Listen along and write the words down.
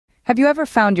Have you ever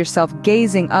found yourself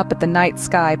gazing up at the night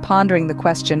sky, pondering the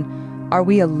question, are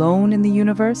we alone in the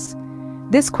universe?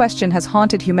 This question has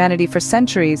haunted humanity for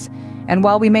centuries, and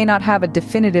while we may not have a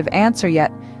definitive answer yet,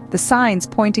 the signs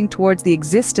pointing towards the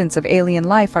existence of alien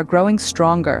life are growing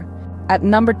stronger. At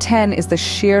number 10 is the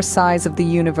sheer size of the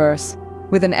universe.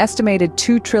 With an estimated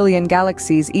 2 trillion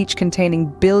galaxies, each containing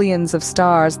billions of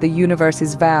stars, the universe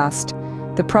is vast.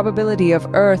 The probability of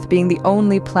Earth being the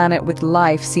only planet with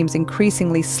life seems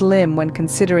increasingly slim when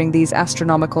considering these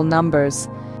astronomical numbers.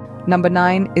 Number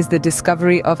 9 is the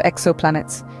discovery of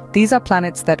exoplanets. These are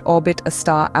planets that orbit a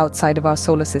star outside of our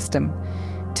solar system.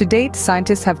 To date,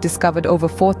 scientists have discovered over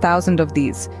 4,000 of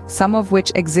these, some of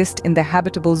which exist in the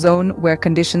habitable zone where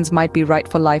conditions might be right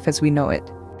for life as we know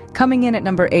it. Coming in at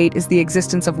number 8 is the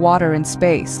existence of water in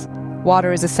space.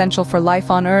 Water is essential for life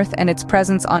on Earth, and its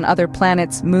presence on other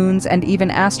planets, moons, and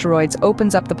even asteroids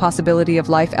opens up the possibility of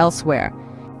life elsewhere.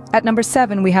 At number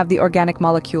 7, we have the organic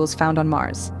molecules found on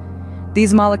Mars.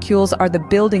 These molecules are the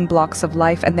building blocks of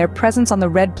life, and their presence on the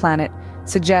red planet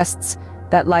suggests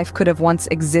that life could have once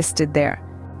existed there.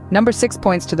 Number 6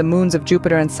 points to the moons of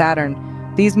Jupiter and Saturn.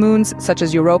 These moons, such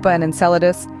as Europa and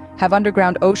Enceladus, have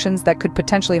underground oceans that could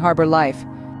potentially harbor life.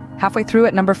 Halfway through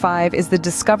at number 5 is the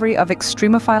discovery of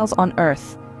extremophiles on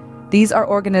Earth. These are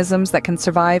organisms that can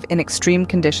survive in extreme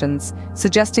conditions,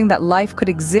 suggesting that life could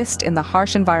exist in the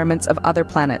harsh environments of other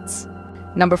planets.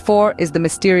 Number 4 is the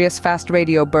mysterious fast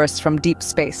radio bursts from deep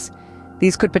space.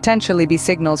 These could potentially be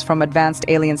signals from advanced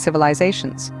alien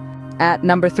civilizations. At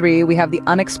number 3, we have the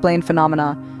unexplained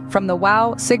phenomena. From the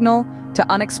wow signal to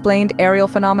unexplained aerial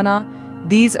phenomena,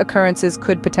 these occurrences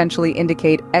could potentially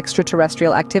indicate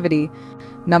extraterrestrial activity.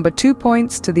 Number 2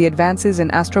 points to the advances in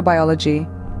astrobiology.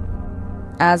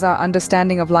 As our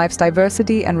understanding of life's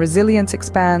diversity and resilience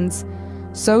expands,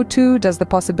 so too does the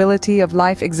possibility of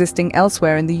life existing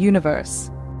elsewhere in the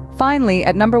universe. Finally,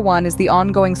 at number 1 is the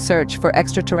ongoing search for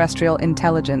extraterrestrial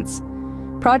intelligence.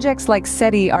 Projects like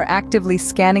SETI are actively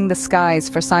scanning the skies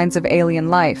for signs of alien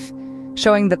life,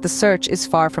 showing that the search is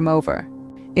far from over.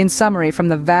 In summary, from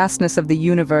the vastness of the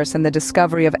universe and the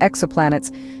discovery of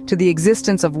exoplanets to the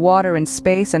existence of water in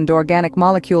space and organic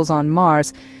molecules on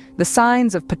Mars, the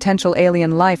signs of potential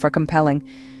alien life are compelling.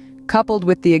 Coupled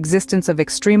with the existence of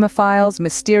extremophiles,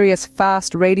 mysterious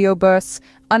fast radio bursts,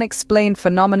 unexplained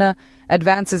phenomena,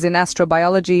 advances in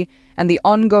astrobiology, and the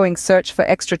ongoing search for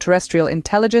extraterrestrial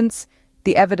intelligence,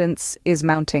 the evidence is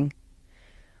mounting.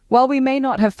 While we may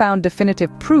not have found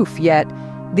definitive proof yet,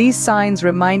 these signs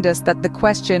remind us that the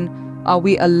question, are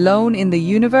we alone in the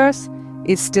universe,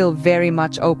 is still very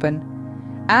much open.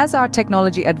 As our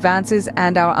technology advances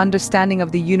and our understanding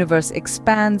of the universe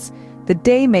expands, the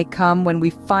day may come when we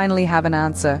finally have an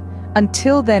answer.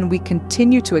 Until then, we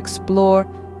continue to explore,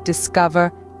 discover,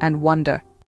 and wonder.